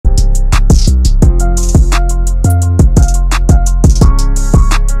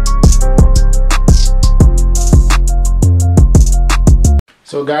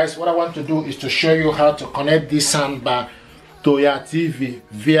guys, what I want to do is to show you how to connect this soundbar to your TV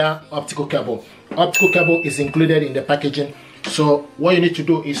via optical cable. Optical cable is included in the packaging. So what you need to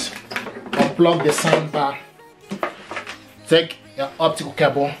do is unplug the soundbar, take your optical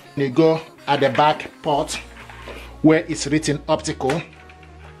cable, you go at the back port where it's written optical,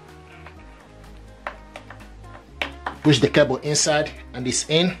 push the cable inside and it's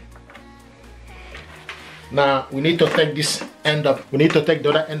in. Now we need to take this end of, we need to take the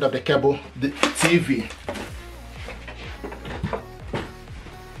other end of the cable, the TV.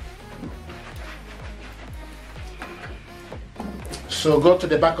 So go to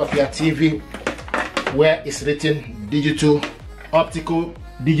the back of your TV where it's written digital, optical,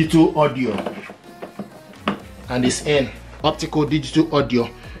 digital audio, and it's in optical, digital audio.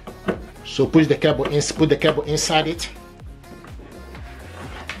 So push the cable in, put the cable inside it.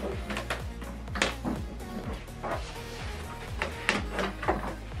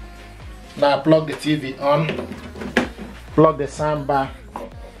 Now plug the TV on, plug the soundbar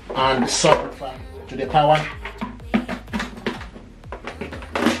and the subwoofer to the power.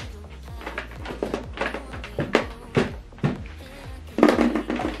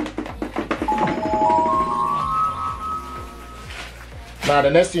 Now the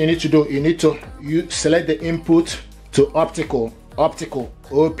next thing you need to do, you need to select the input to optical,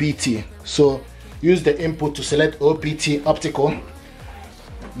 OPT. So use the input to select OPT, optical.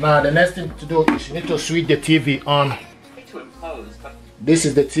 Now the next thing to do is you need to switch the TV on. This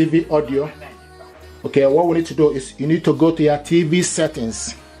is the TV audio. Okay, what we need to do is you need to go to your TV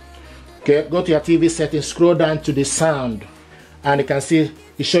settings. Okay, go to your TV settings, scroll down to the sound, and you can see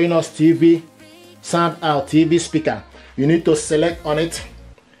it's showing us TV, sound out, TV speaker. You need to select on it,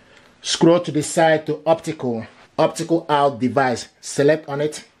 scroll to the side to optical out device, select on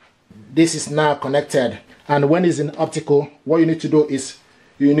it. This is now connected, and when it's in optical, what you need to do is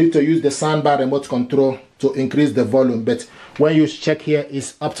you need to use the soundbar remote control to increase the volume. But when you check here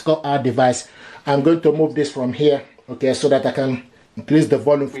is optical out device, I'm going to move this from here, okay, so that I can increase the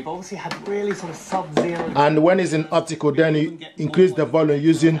volume. We've obviously had really sort of sub-zero. And when it's in optical, then you increase the volume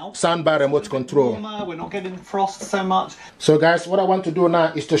using soundbar remote control. We're not getting frost so much. So guys, what I want to do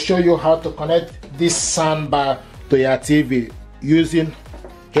now is to show you how to connect this soundbar to your TV using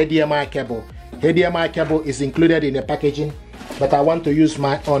HDMI cable. HDMI cable is included in the packaging, but I want to use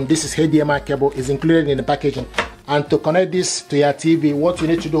my own. This is HDMI cable, is included in the packaging. And to connect this to your TV, what you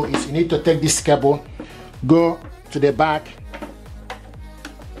need to do is you need to take this cable, go to the back.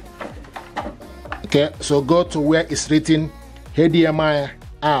 Okay, so go to where it's written HDMI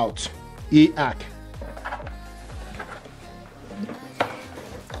out, EAC.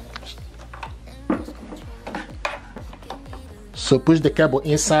 So push the cable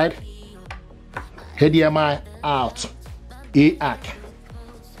inside, HDMI out, EAC.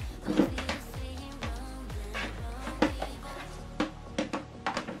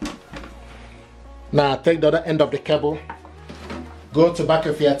 Now take the other end of the cable, go to back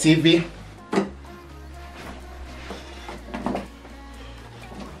of your TV,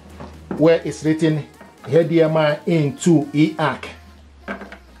 where it's written HDMI into EAC.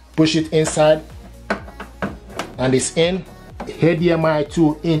 Push it inside and it's in HDMI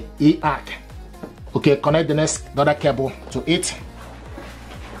to in EAC. Okay, connect the other cable to it.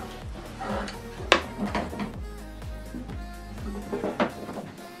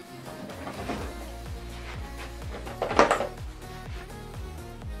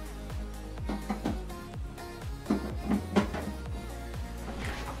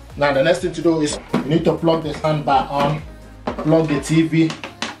 Now the next thing to do is you need to plug the soundbar on, plug the TV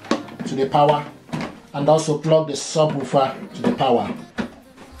to the power, and also plug the subwoofer to the power.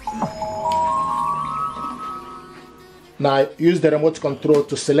 Now use the remote control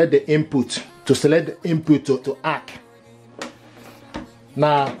to select the input, to ACK.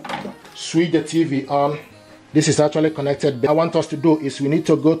 Now switch the TV on. This is actually connected. What I want us to do is we need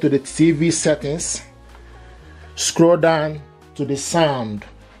to go to the TV settings, scroll down to the sound,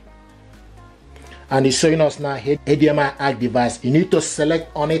 and it's showing us now HDMI ACK device. You need to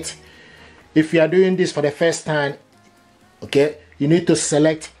select on it. If you are doing this for the first time, okay, you need to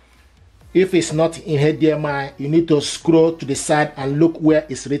select. If it's not in HDMI, you need to scroll to the side and look where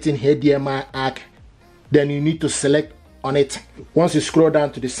it's written HDMI ACK. Then you need to select on it. Once you scroll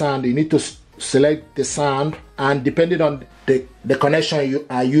down to the sound, you need to select the sound, and depending on the connection you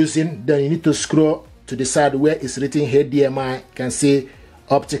are using, then you need to scroll to the side where it's written HDMI. You can see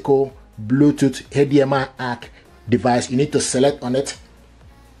optical, Bluetooth, HDMI ACK device. You need to select on it.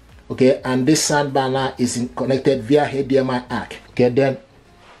 Okay, and this soundbar now is connected via HDMI ACK. Okay, then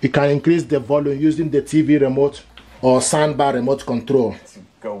you can increase the volume using the TV remote or soundbar remote control.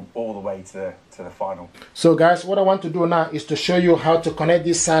 go all the way to the final. So guys, what I want to do now is to show you how to connect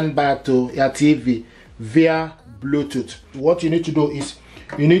this soundbar to your TV via Bluetooth. What you need to do is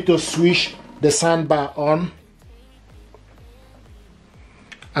you need to switch the soundbar on,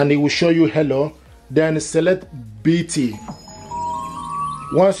 and it will show you hello. Then select BT.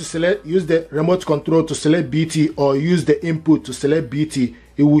 Once you select, use the remote control to select BT, or use the input to select BT,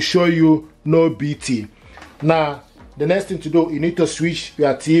 it will show you no BT. Now the next thing to do, you need to switch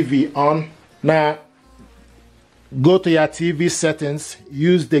your TV on. Now go to your TV settings,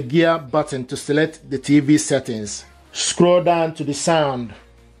 use the gear button to select the TV settings. Scroll down to the sound,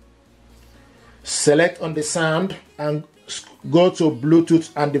 select on the sound and go to Bluetooth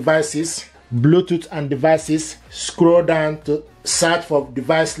and devices. Bluetooth and devices, scroll down to search for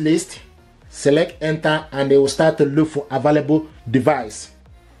device list, select enter, and they will start to look for available device.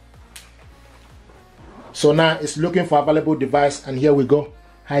 So now it's looking for available device, and here we go.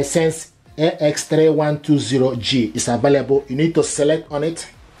 Hisense AX3120G is available. You need to select on it,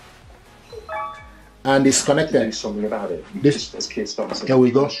 and it's connected. Do something about it. This, as kids start to here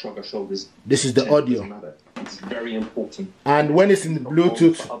we go. shrug our shoulders. This is the audio. It's very important. And when it's in the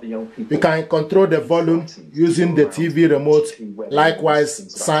Bluetooth, you can control the volume using the TV remote, likewise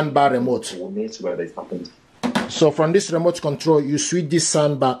soundbar remote. So from this remote control, you switch this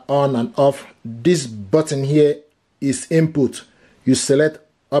soundbar on and off. This button here is input. You select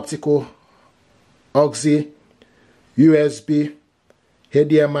optical, auxi, USB,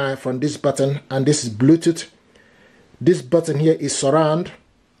 HDMI from this button, and this is Bluetooth. This button here is surround,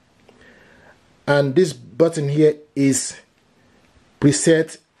 and this button here is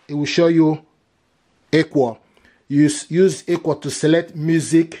preset. It will show you equal. Use equal to select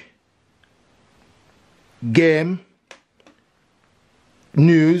music, game,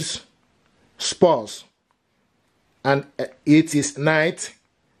 news, sports, and it is night,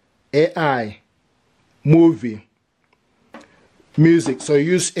 AI, movie, music. So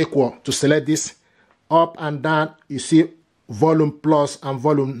use equal to select this. Up and down, you see volume plus and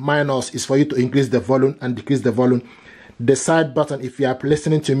volume minus is for you to increase the volume and decrease the volume. The side button, if you are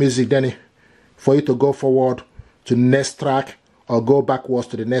listening to music, then for you to go forward to the next track or go backwards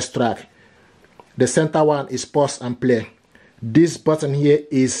to the next track. The center one is pause and play. This button here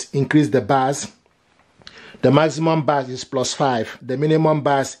is increase the bars. The maximum bars is +5. The minimum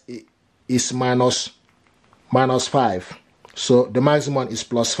bars is -5. So the maximum is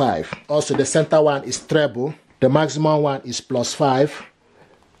 +5. Also the center one is treble. The maximum one is +5.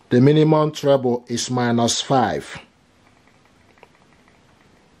 The minimum treble is -5.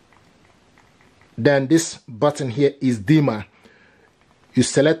 Then this button here is dimmer. You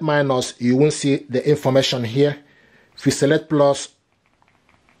select minus, you won't see the information here. If you select plus,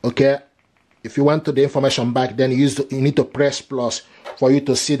 okay, if you want to the information back, then you need to press plus for you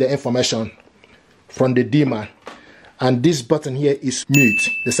to see the information from the dimmer. And this button here is mute.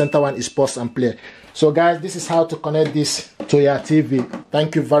 The center one is pause and play. So guys, this is how to connect this to your TV.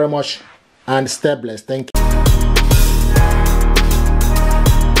 Thank you very much and stay blessed. Thank you.